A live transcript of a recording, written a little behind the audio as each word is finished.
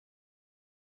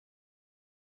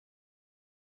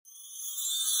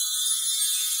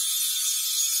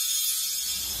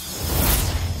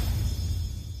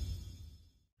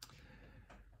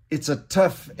It's a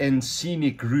tough and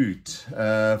scenic route.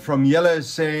 From Yellow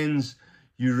Sands,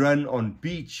 you run on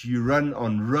beach, you run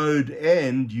on road,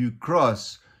 and you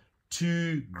cross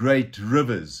two great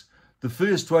rivers. The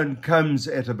first one comes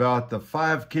at about the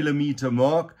 5-kilometer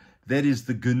mark. That is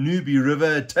the Ganubi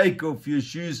River. Take off your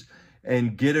shoes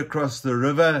and get across the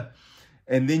river.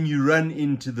 And then you run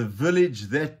into the village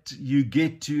that you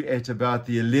get to at about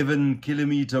the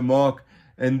 11-kilometer mark.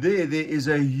 And there is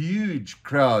a huge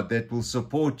crowd that will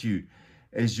support you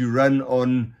as you run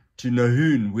on to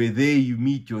Nahoon, where there you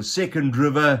meet your second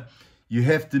river. You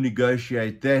have to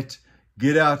negotiate that,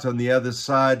 get out on the other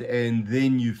side, and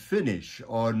then you finish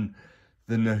on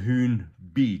the Nahoon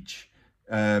beach.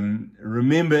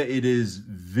 Remember, it is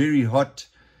very hot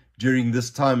during this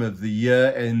time of the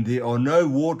year, and there are no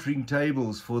watering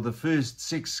tables for the first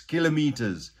 6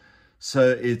 kilometers. So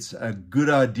it's a good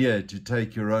idea to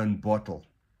take your own bottle.